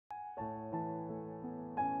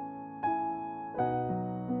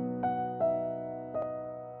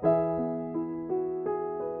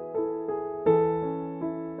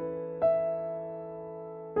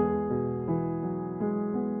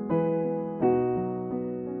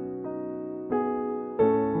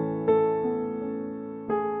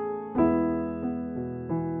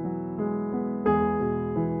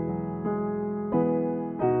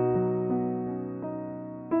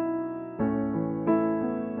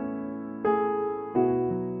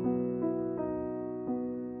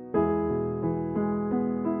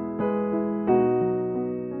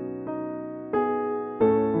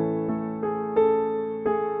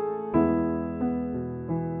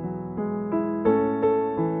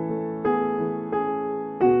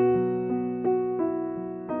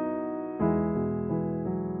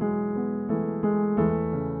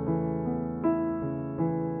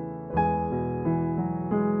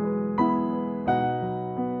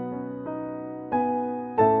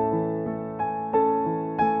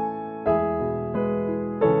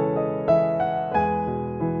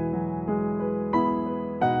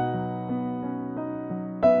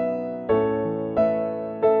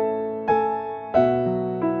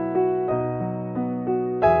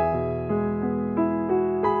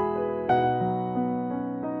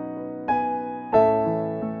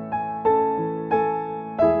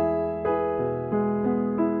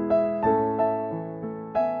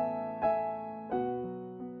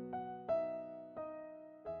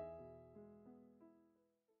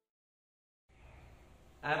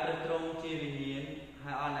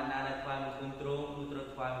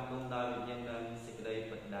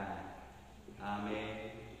អាមែន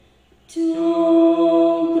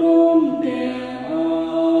Chúa cùng tiếng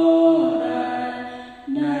ồn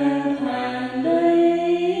nơi hàng đây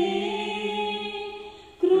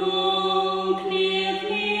cùng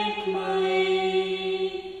khniết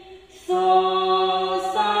mây so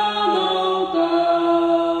xa đông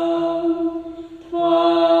cao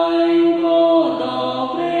thoại vô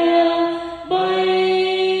đỏ bè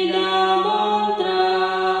bay đa bóng tra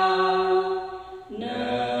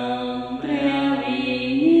nâng bè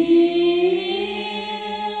vì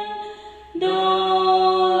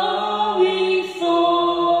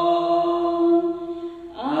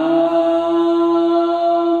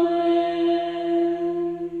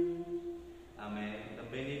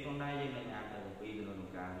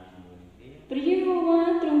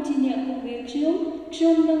ខ្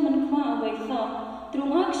ញុំនឹងមិនខ្វះអ្វីសោះទ្រ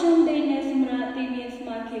ង់អត់ខ្ញុំដេកនៅសម្រាប់ទីមានស្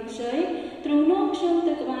មារតីខ្ចីទ្រង់នាំខ្ញុំ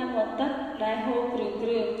ទៅក្បែរមាត់ទឹកដែលហូរគ្រឿង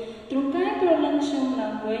ទ្រង់កែប្រលឹងខ្ញុំឡើ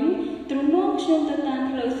ងវិញទ្រង់នាំខ្ញុំទៅតាម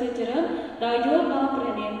ផ្លូវសុចរិតដោយយល់ដល់ព្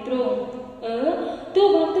រះនាមទ្រង់ទោះ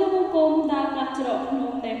បើទើបបង្គំដើរកាត់ច្រកភ្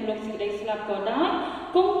នំនៃលោកសេចក្តីស្លាប់ក៏ដោយ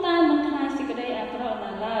គង់តែមិនខ្លាចសេចក្តីអាក្រក់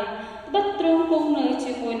ណាឡើយបិទទ្រង់គង់នៅ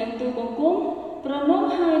ជាមួយនឹងទូបង្គំប្រណម្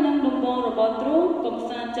យហើយនឹងដំបងរបស់ទ្រង់កំ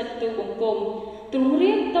សាន្តចិត្តទូបង្គំទ្រង់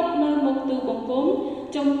រៀបតុនៅមុខទូបង្គំ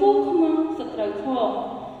ចំពោះខ្មាំងសត្រូវផង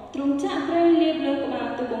ទ្រង់ចាក់ប្រេងលាបលើក្បាល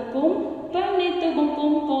ទូបង្គំពេលនេះទូបង្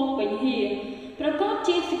គំក៏ពេញហៀប្រកប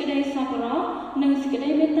ជាសេចក្តីសប្បុរសនិងសេចក្តី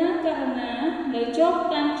មេត្តាករុណានៅជាប់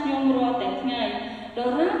តាមខ្ញុំរាល់តែថ្ងៃដ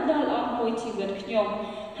ល់រាបដល់អស់មួយជីវិតខ្ញុំ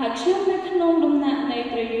ហើយខ្ញុំនៅក្នុងដំណាក់នៃ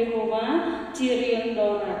ព្រះយេហូវ៉ាជារៀងដ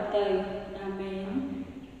ល់រាបទៅអាមែន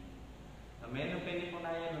អាមែននៅពេលនេះបង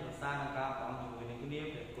ដែរនឹងសរសើរនឹងការព្រះអង្គជាមួយនឹងគ្នា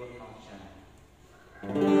ព្រះគុណផង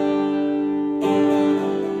ចា៎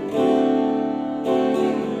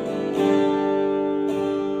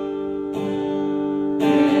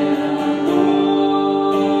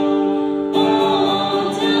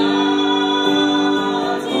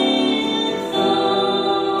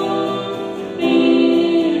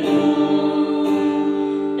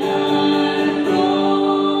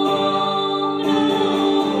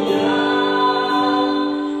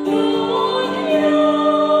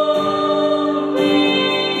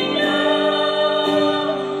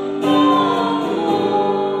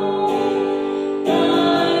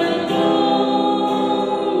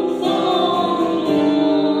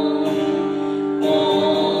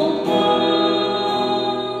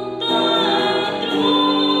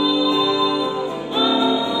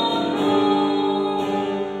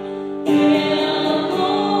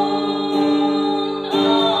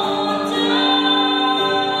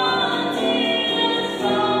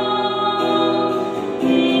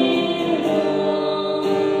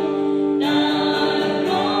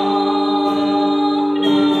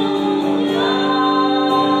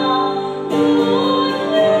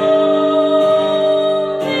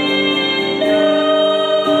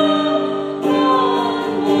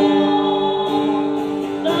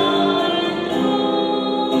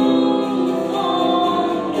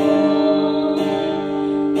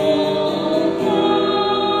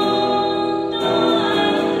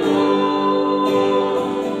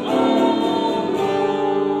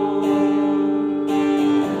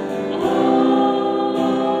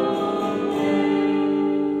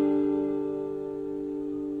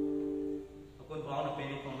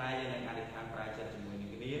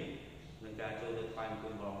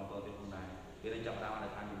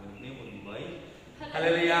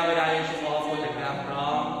Hallelujah បិតាយើងសូមអរគុណដល់ការប្រ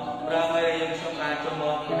ងព្រះហើយយើងសូមការចូលម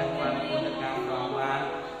កក្នុងความគុណដល់ការប្រងបាន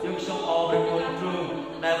យើងសូមអរព្រះគុណទ្រង់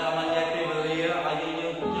ដែលបានអនុញ្ញាតពេលវេលាឲ្យយើ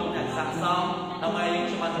ងខ្ញុំអ្នកស័ក្តិសមដើម្បីយើង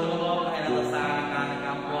ខ្ញុំបានចូលមកហើយនឹងសាការនៃ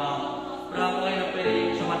ការប្រងព្រះហើយនៅពេលយើង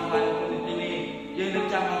ខ្ញុំបានបានគុណទីនេះយើងនឹង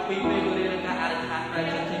ចាំអំពីពេលវេលានៃការអធិដ្ឋានដែល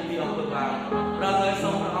ចេញពីអង្គព្រះបាទព្រះហើយសូ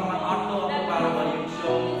មព្រះអង្គបានអត់ទោសអង្គព្រះបាទរបស់យើងខ្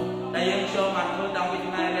ញុំដែលយើងខ្ញុំបានធ្វើតាំងពី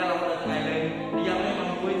ថ្ងៃនេះរហូតដល់ថ្ងៃនេះយ៉ាងនេះម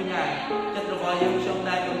កមួយថ្ងៃចិត្តរបស់យើងខ្ញុំ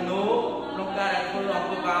ដែលទំនោរក្នុងការដែលធ្វើអង្គ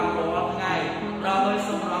ព្រះបាទរាល់ថ្ងៃព្រះហើយ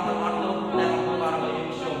សូមព្រះអង្គបានអត់ទោសដែលអង្គព្រះបាទរបស់យើង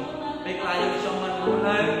ខ្ញុំពេលខ្លះយើងខ្ញុំមិនរស់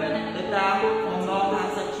នៅទៅតាមបំណងខាង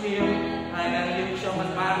សច្ចាហើយដែលយើងខ្ញុំមិន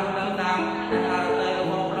បានរស់នៅតាមអារតីរ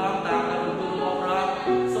បស់ព្រះតាមដែលបន្ទូលរបស់ព្រះ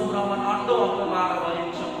សូមព្រះអង្គបានអត់ទោសអង្គព្រះបាទរបស់យើង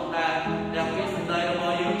ខ្ញុំផងដែរដែលពីសម្ដីរប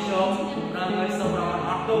ស់យើងខ្ញុំព្រះហើយសូមព្រះអង្គបាន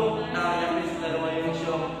អត់ទោសដល់យ៉ាងពីសម្ដីរបស់យើងខ្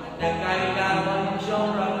ញុំដែលកាយវិការរបស់យើងខ្ញុំ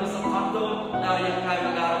ព្រះហើយសូមអត់ទោសដល់យ៉ាងកាយ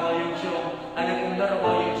វិការរបស់យើងខ្ញុំហើយដែលគុណរប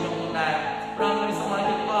ស់យើងខ្ញុំផងដែរព្រះហើយសូមឲ្យ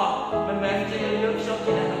ទាំងអស់មិនមែនជាយើងខ្ញុំ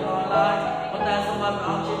ជាអ្នកទាំងអស់ឡើយប៉ុន្តែសូមឲ្យព្រះ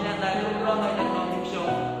អង្គជាអ្នកដែលគ្រប់គ្រងឲ្យទាំងអស់ខ្ញុំ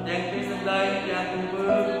ដែលពីសម្ដីយ៉ាងគំវើ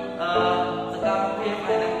សកម្មភាព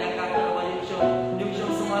ហើយនិងទាំងការធ្វើរបស់យើងខ្ញុំ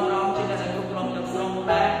សូមឲ្យព្រះអង្គជាអ្នកដែលគ្រប់គ្រងទាំងស្រុង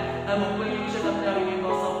ដែរហើយមកវិញយើងខ្ញុំត្រូវរៀនម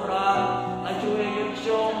កសូមព្រះហើយ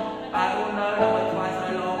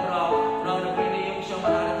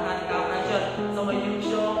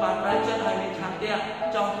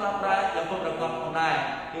ពុតប្រកបផងដែរ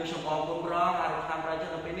យើងសូមអរគុណព្រះអង្គហើយតាមប្រជញ្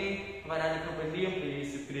ញនៅពេលនេះហើយដល់ក្នុងពេលនាមព្រះយេ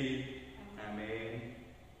ស៊ូវគ្រីស្ទអាមែន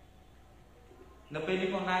នៅពេលនេះ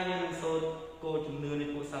ផងដែរយើងនឹងសូត្រគោលជំនឿនៃ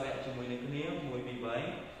ពួកសាវកជាមួយនឹងគ្នា1 2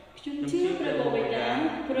 3ខ្ញុំជឿព្រះបិតា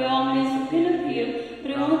ព្រះអង្គមានសុភលភាពព្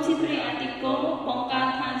រះអង្គជាព្រះអធិការបង្កើត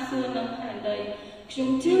ឋានសួគ៌និងផែនដីខ្ញុំ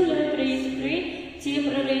ជឿលើព្រះយេស៊ូវគ្រីស្ទជា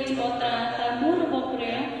ព្រះរាជបត្រាតែមួយរបស់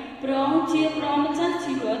ព្រះអង្គជាព្រះម្ចាស់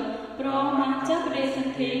ជីវិតព្រះអង្គបានចាប់បដិស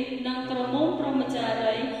ន្ធិនិងក្រមុំព្រហ្មចា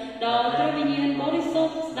រីដោយព្រះវិញ្ញាណបរិសុ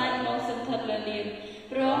ទ្ធស្ដេចមកសន្ធិដ្ឋលើនាង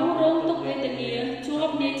ព្រះអង្គរងទុក្ខវេទនាជា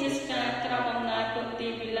ប់នាជាស្ការក្រោមអំណាចប៉ុន្តែ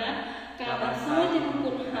ពីឡាតការបន្សល់ទីមង្គ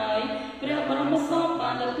លហើយព្រះបរមសព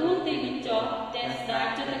បានទទួលទីបញ្ចុះតែស្ដេច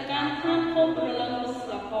ចិត្តកម្មខាងភពប្រលឹងមុស្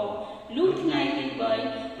លាផោលុះថ្ងៃទី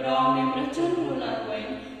3ព្រះអង្គមានព្រះជន្មរស់ឡើងវិញ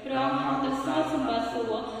ព្រះអង្គហៅទៅសោយសម្បត្តិសួ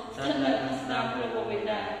គ៌ស្ថិតនៅក្នុងស្ដាំព្រះបិ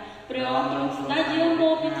តាព្រះអង្គទ្រង់ស្ដេចយកម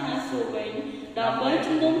កពីឋានសួគ៌វិញដើម្បី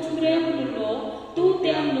ជំនុំជម្រះមនុស្សលោកទូ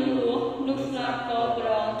ទាំងមនុស្សរស់នោះស្លាប់ក៏ព្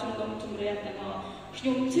រះអង្គជំនុំជម្រះទាំងអស់ខ្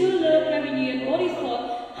ញុំជឿលើព្រះវិញ្ញាណបរិសុទ្ធ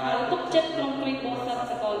ហើយទុកចិត្តក្នុងព្រះបរិសុទ្ធ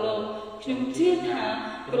សកលលោកខ្ញុំជឿថា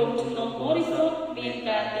ក្រុមជំនុំបរិសុទ្ធមាន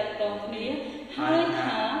ការតេតងគ្នាហើយ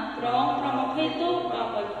ថាព្រះអង្គប្រមភេទោដល់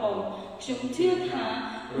បរិភោគខ្ញុំជឿថា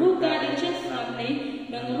រូបកាយដែលជាស្លាប់នេះ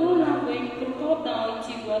នឹងរស់ឡើងវិញប្រកបដោយ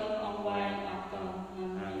ជីវិតអង្វែងអស់កលអា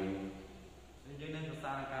មែនយើងនឹងប្រ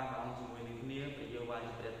សាការព្រះអង្គជាមួយនឹងគ្នាព្រះយេហូវ៉ា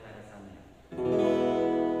ជាព្រះថែរក្សាអ្នក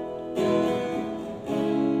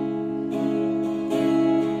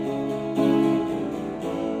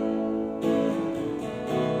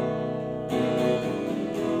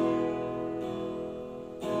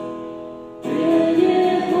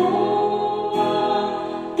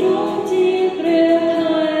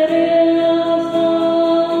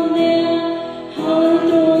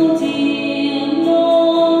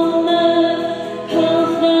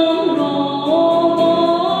From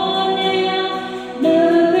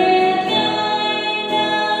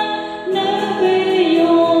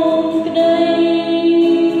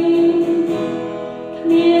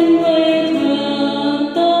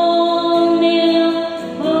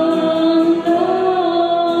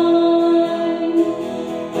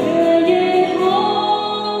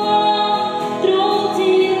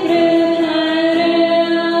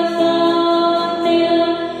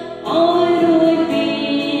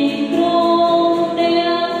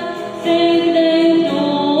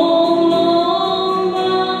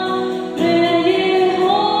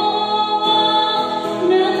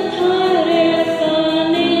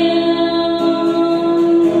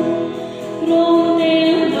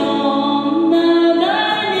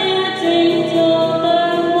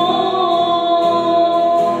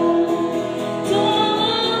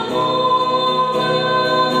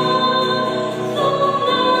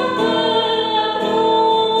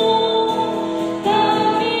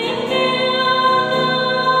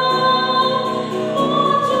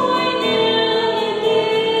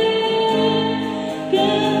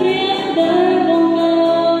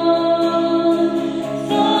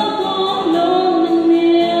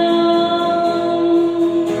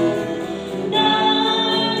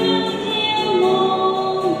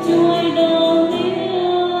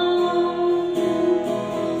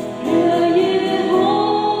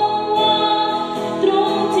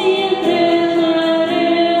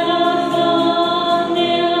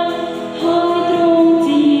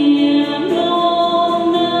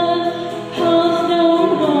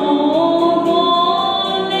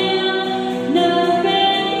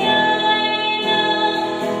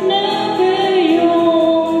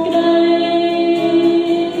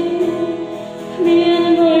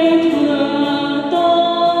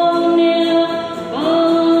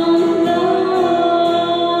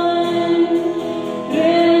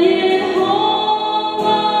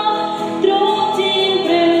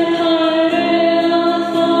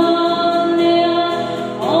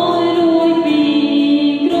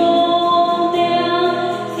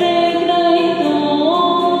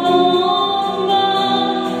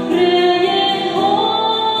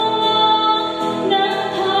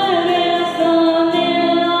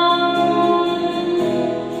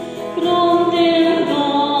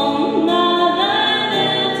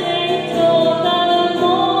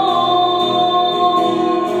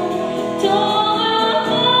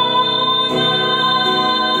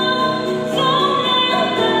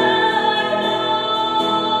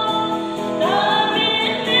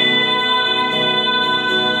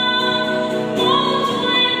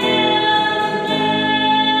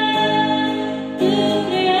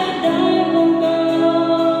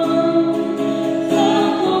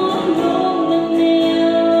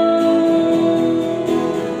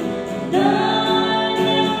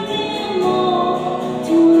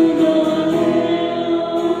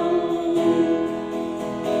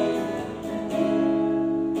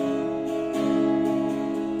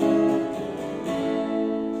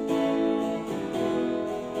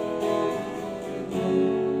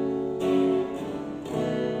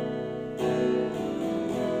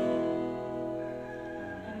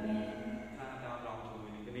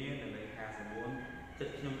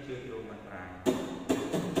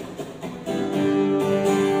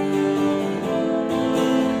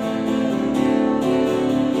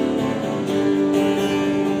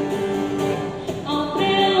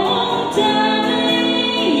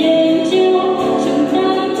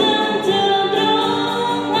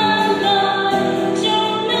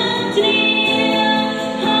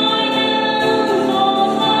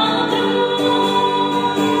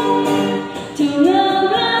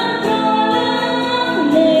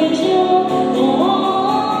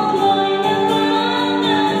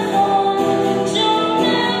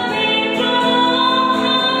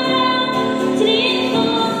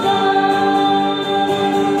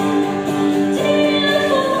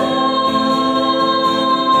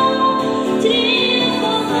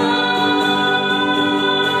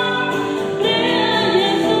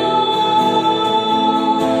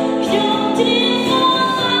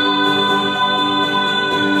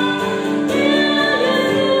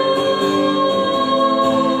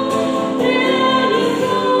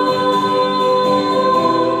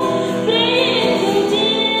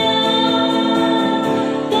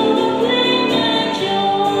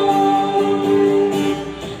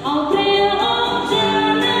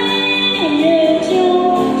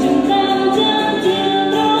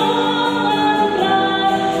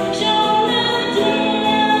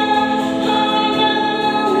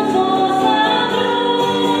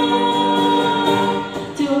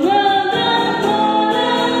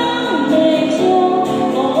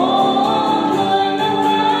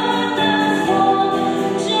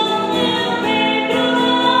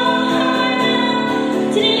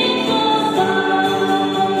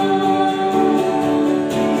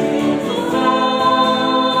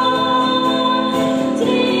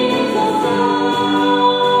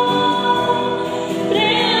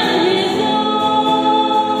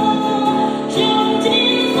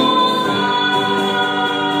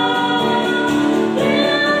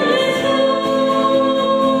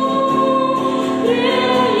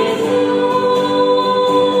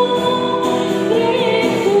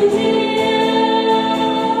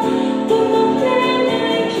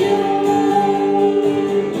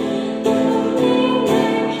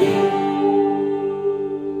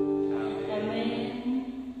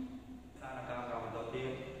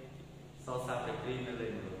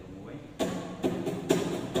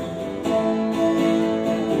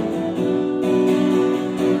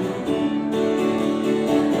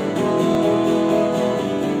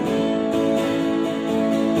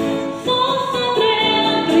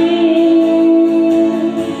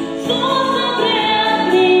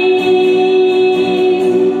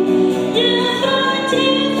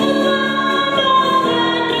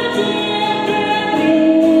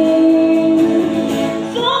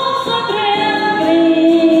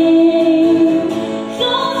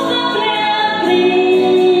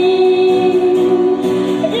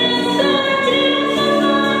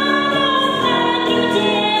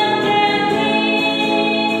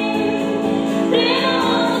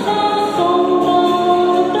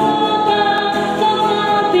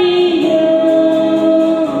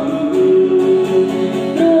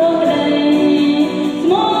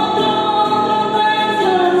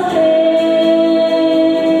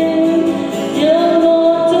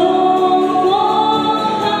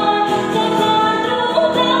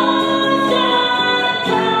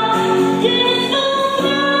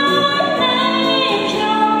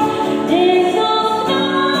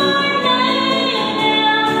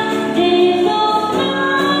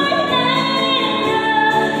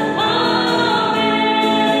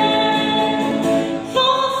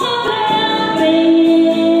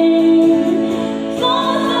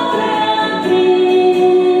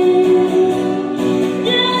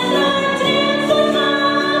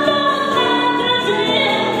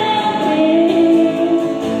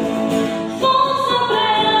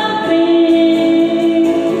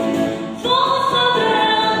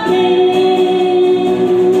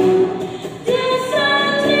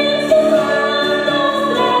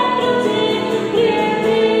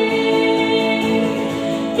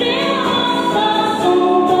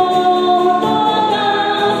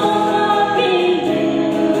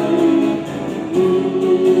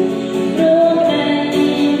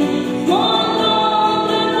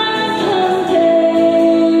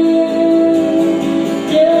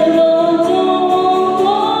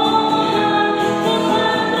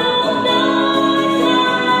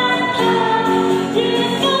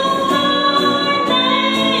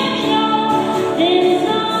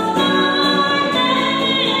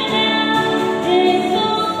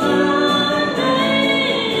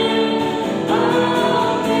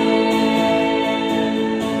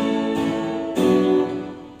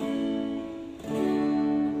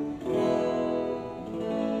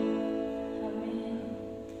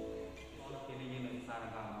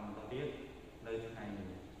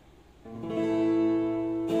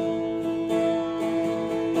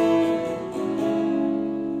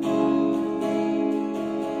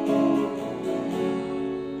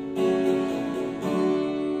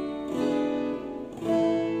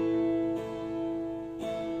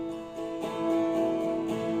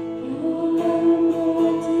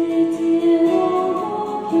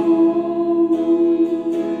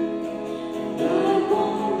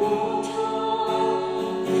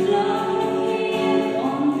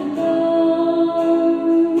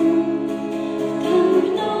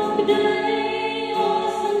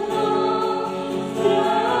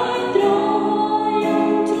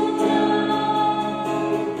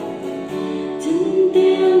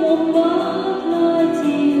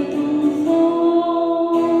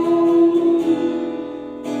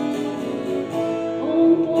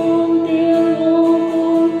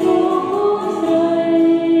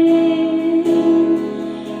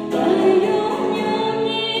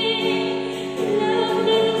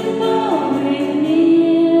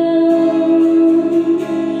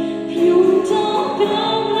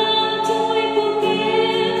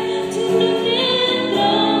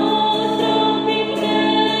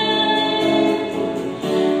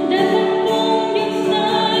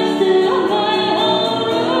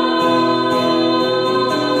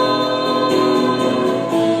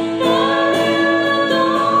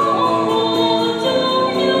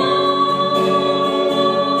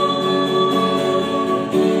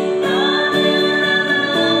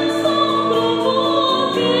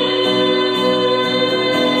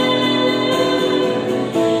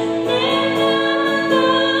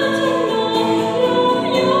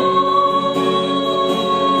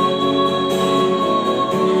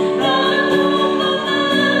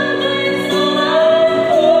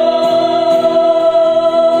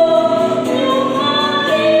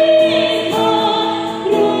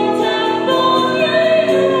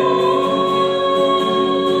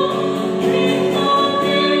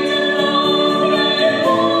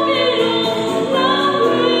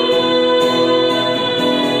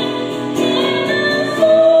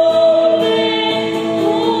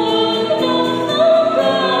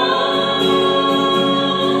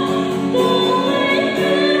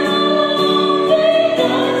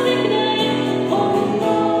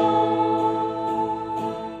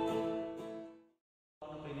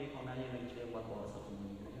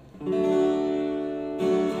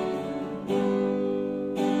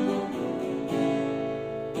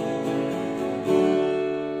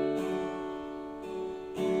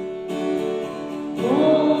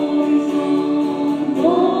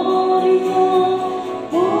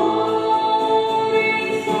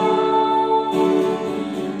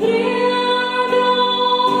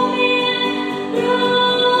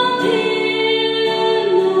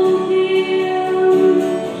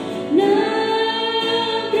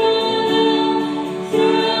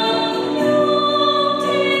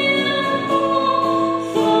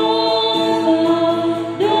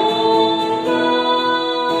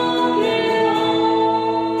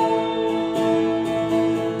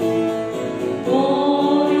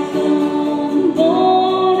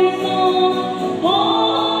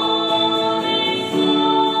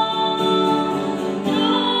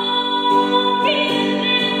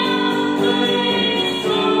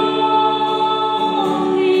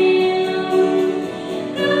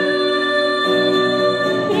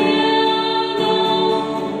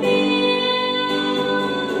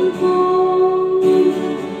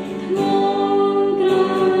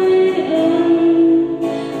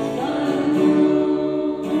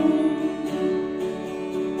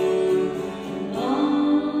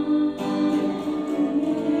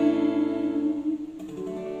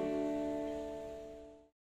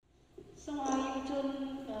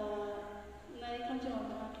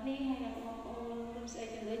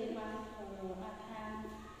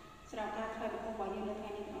របស់យើងនៅថ្ងៃ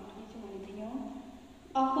នេះទាំងអស់គ្នាជាមួយនឹងខ្ញុំ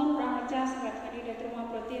អរគុណព្រះម្ចាស់សម្រាប់ថ្ងៃនេះដែលទ្រង់បាន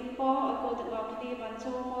ប្រទានពរឲ្យកូនទាំងអស់គ្នាបាន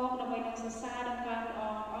ចូលមកដើម្បីនឹងសរសើរដល់ព្រះ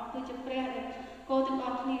អង្គគឺជាព្រះដែលកូនទាំងអ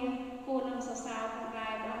ស់គ្នាគួរនឹងសរសើរផងដែ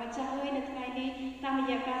រព្រះម្ចាស់អើយនៅថ្ងៃនេះតាមរ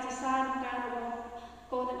យៈការសរសើរនិងការរបស់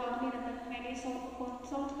កូនទាំងអស់គ្នានៅថ្ងៃនេះសូ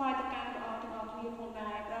មថ្វាយទៅកាន់ព្រះអង្គទាំងអស់គ្នាផង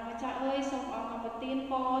ដែរព្រះម្ចាស់អើយសូមអង្គប្រទាន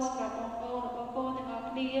ពរសម្រាប់បងប្អូនរបស់កូនទាំងអស់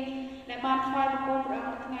គ្នាដែលបានថ្វាយបង្គំព្រះ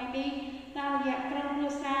អង្គថ្ងៃនេះតាមរយៈក្រុមគ្រួ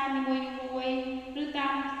សារនីមួយៗឬតា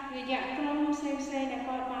មរយៈក្រុមផ្សេងៗដែល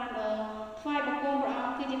គាត់បានថ្វាយបង្គំព្រះអ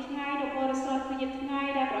ង្គគឺជាថ្ងៃដ៏បរិសុទ្ធគឺជាថ្ងៃ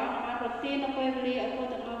ដែលព្រះអង្គបានប្រទាននៅពេលវេលាឲ្យកូន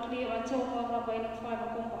ទាំងអស់គ្នាបានចូលមកដើម្បីនឹងថ្វាយប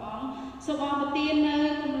ង្គំព្រះអង្គសូមអង្គប្រទាននៅ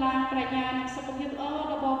កម្លាំងប្រាជ្ញានិងសុខភាពល្អ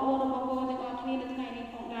ដល់បងប្អូនរបស់កូនទាំងអស់គ្នានៅថ្ងៃនេះ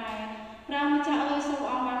ផងដែរព្រះម្ចាស់អើយសូម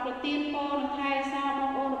អង្គបានប្រទានពរនិងថែរក្សាបង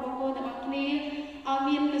ប្អូនរបស់កូនទាំងអស់គ្នាឲ្យ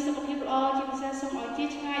មានសុខភាពល្អជាពិសេសសូមឲ្យជៀស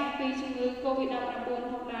ឆ្ងាយអំពីជំងឺ COVID-19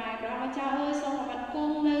 ផងដែរព្រះម្ចាស់អើយសូមឲ្យបានគ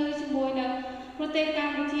ង់នៅជាមួយនឹងប្រទេសក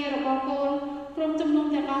ម្ពុជារបស់កូនក្រុមជំនុំ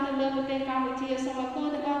ទាំងអស់នៅលើប្រទេសកម្ពុជាសូមឲ្យកូន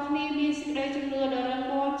ទាំងអស់គ្នាមានសេចក្តីជំនឿដ៏រឹង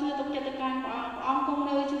មាំជឿទុកចិត្តទៅកាន់ព្រះអង្គគង់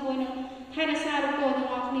នៅជាមួយនឹងថែរក្សារបស់កូនទាំង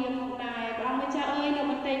អស់គ្នាផងដែរព្រះម្ចាស់អើយនៅ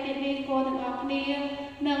បន្តិចទៀតនេះកូនទាំងអស់គ្នា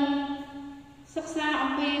នឹងសិក្សា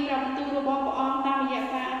អំពីព្រះបន្ទូលរបស់ព្រះអង្គតាមរយៈ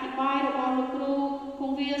ការអធិប្បាយរបស់លោកគ្រូគ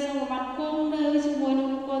ង្វាសូមបានគង់នៅជាមួយនឹង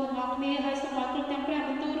លោកកូនទាំងអស់គ្នាហើយសូមឲ្យគ្រប់ទាំងព្រះ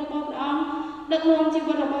បន្ទូលរបស់ព្រះអង្គដឹកនាំជី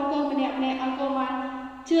វិតរបស់កូនម្នាក់ៗឲ្យកូនបាន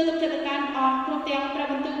ជឿទុកចិត្តទៅកាន់ព្រះអង្គគ្រប់ទាំងព្រះ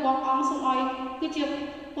បន្ទូលរបស់ព្រះអង្គសូមឲ្យគឺជា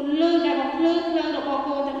ពន្លឺដែលបំភ្លឺផ្លូវរបស់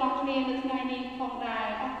កូនទាំងអស់គ្នានៅថ្ងៃនេះផងដែរ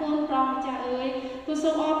អរគុណព្រះម្ចាស់អើយទូសូ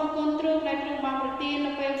មអរគុណទ្រង់ដែលទ្រង់បានប្រទាន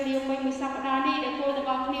នៅពេលវេលាពេញមួយសប្តាហ៍នេះដែលកូនទាំង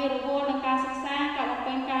អស់គ្នារវល់នឹងការសិក្សាការបំ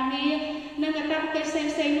ពេញការងារនិងកាតព្វកិច្ច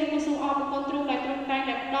ផ្សេងៗនោះសូមអរគុណទ្រង់ដែលទ្រង់តែង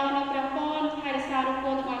តែផ្ដល់នូវព្រះពរថែរក្សារបស់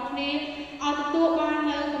កូនទាំងអស់គ្នាឲ្យទទួលបាន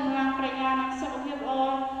នូវកម្លាំងប្រាជ្ញានិងសុខភាពល្អ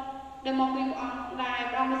ដែលមកពីព្រះអង្គដែរ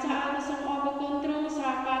ព្រះម្ចាស់អើយសូមអរគុណទ្រង់សម្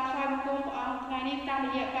រាប់ការថ្វាយបង្គំព្រះអង្គថ្ងៃនេះតាមរ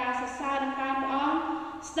យៈការសរសើរនិងការព្រះអង្គ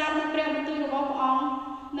ស្ដាប់នូវព្រះបន្ទូលរបស់ព្រះអង្គ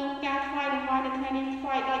និងការថ្វាយតម្វាយនៅថ្ងៃនេះថ្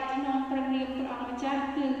វាយដល់ក្នុងព្រះនាមព្រះអង្គម្ចាស់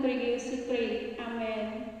គឺព្រះយេស៊ូវគ្រីស្ទអាមែន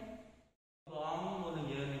ព្រះអង្គមុននឹង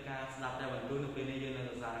យើងនឹងការស្ដាប់តែបន្ទូលនៅពេលនេះយើងនឹង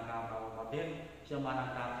សរសើរការប្រោសទៀតខ្ញុំបានតាម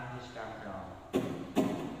តាមជាការក្រោ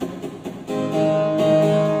ម